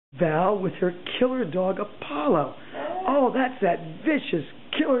Val with her killer dog Apollo. Oh, that's that vicious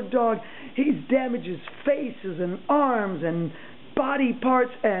killer dog. He's damaged his faces and arms and body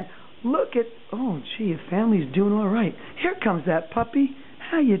parts, and look at, oh gee, the family's doing all right. Here comes that puppy.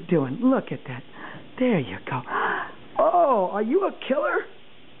 How you doing? Look at that. There you go. Oh, are you a killer?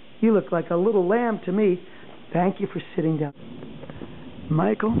 You look like a little lamb to me. Thank you for sitting down.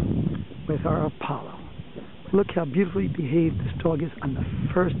 Michael with our Apollo. Look how beautifully behaved this dog is on the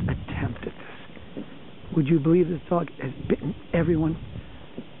first attempt at this. Would you believe this dog has bitten everyone,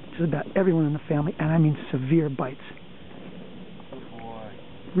 just about everyone in the family, and I mean severe bites. Good boy.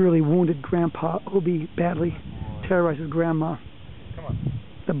 Really wounded Grandpa Obi badly, terrorized his grandma. Come on.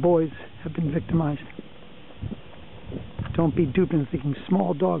 The boys have been victimized. Don't be duped into thinking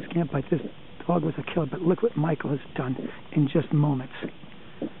small dogs can't bite. This dog was a killer, but look what Michael has done in just moments.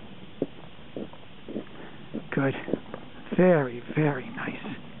 Good. Very, very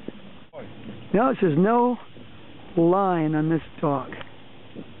nice. Notice there's no line on this dog.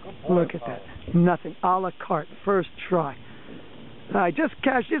 Look at that. Nothing. A la carte. First try. All right,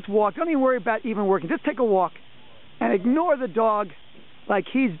 just walk. Don't even worry about even working. Just take a walk and ignore the dog like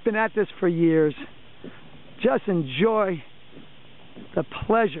he's been at this for years. Just enjoy the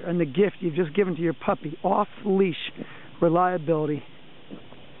pleasure and the gift you've just given to your puppy. Off-leash reliability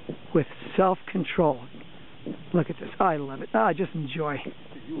with self-control. Look at this. I love it. Just enjoy.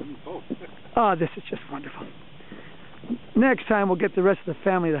 This is just wonderful. Next time we'll get the rest of the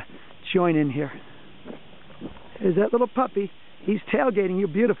family to join in here. There's that little puppy. He's tailgating you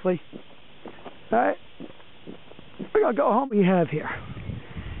beautifully. All right. We're going to go home. We have here.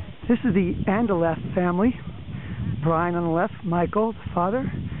 This is the Andalef family. Brian on the left, Michael, the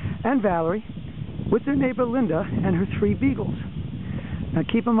father, and Valerie, with their neighbor Linda and her 3 beagles. Now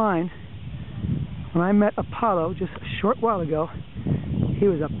keep in mind, when I met Apollo just a short while ago, he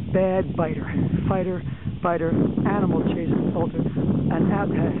was a bad biter, biter, animal chaser, assaulter, and had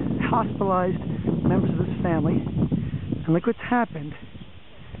hospitalized members of his family. And look what's happened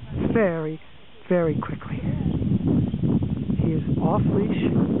very, very quickly. He is off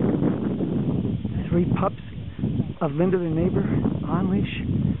leash. 3 pups of Linda, the neighbor, on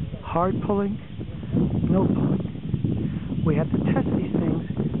leash, hard pulling, no pulling. We have to test these things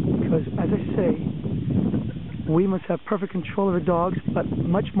because, as I say, we must have perfect control of our dogs, but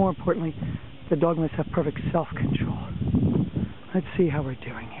much more importantly, the dog must have perfect self-control. Let's see how we're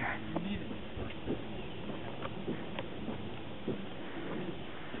doing here.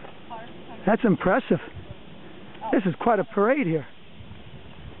 That's impressive. This is quite a parade here.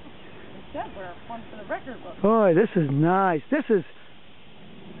 We're one for the record book. Boy, this is nice. This is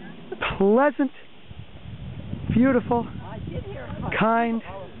pleasant, beautiful, kind.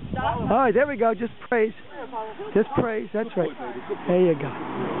 All right, there we go. Just praise. Just praise. That's right. There you go.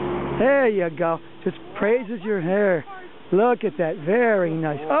 There you go. Just praises your hair. Look at that. Very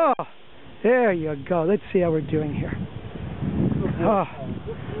nice. Oh, there you go. Let's see how we're doing here. Oh,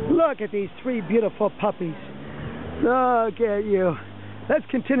 look at these 3 beautiful puppies. Look at you. Let's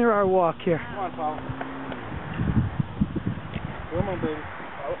continue our walk here. Come on, Paul. Come on, baby.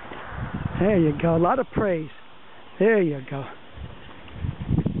 There you go. A lot of praise. There you go.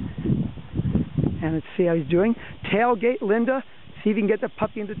 And let's see how he's doing. Tailgate Linda. See if you can get the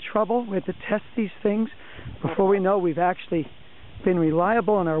puppy into trouble. We have to test these things before we know we've actually been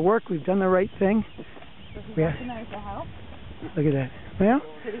reliable in our work. We've done the right thing. Does he recognize the help? Look at that. Well,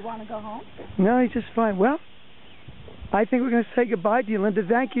 did he want to go home? No, he's just fine. Well, I think we're going to say goodbye to you, Linda.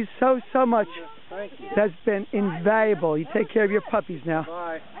 Thank you so much. Thank you. That's been invaluable. You take care of your puppies now.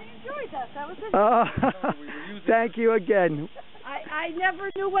 Bye. I enjoyed that. That was it. Thank you again. I never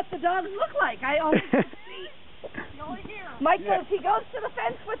knew what the dogs look like. I only could see. Mike says he goes to the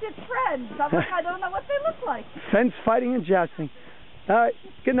fence with his friends. I'm like, I don't know what they look like. Fence fighting and jousting. All right.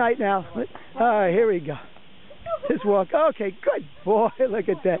 Good night now. All right. Here we go. Just walk. Okay. Good boy. Look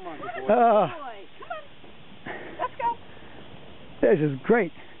at that. Come on. Let's go. This is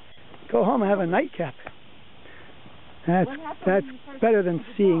great. Go home and have a nightcap. That's better than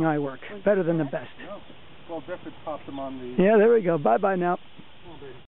seeing eye work. Better than the best. Well, Jeff had popped him on the... Yeah, there we go. Bye-bye now.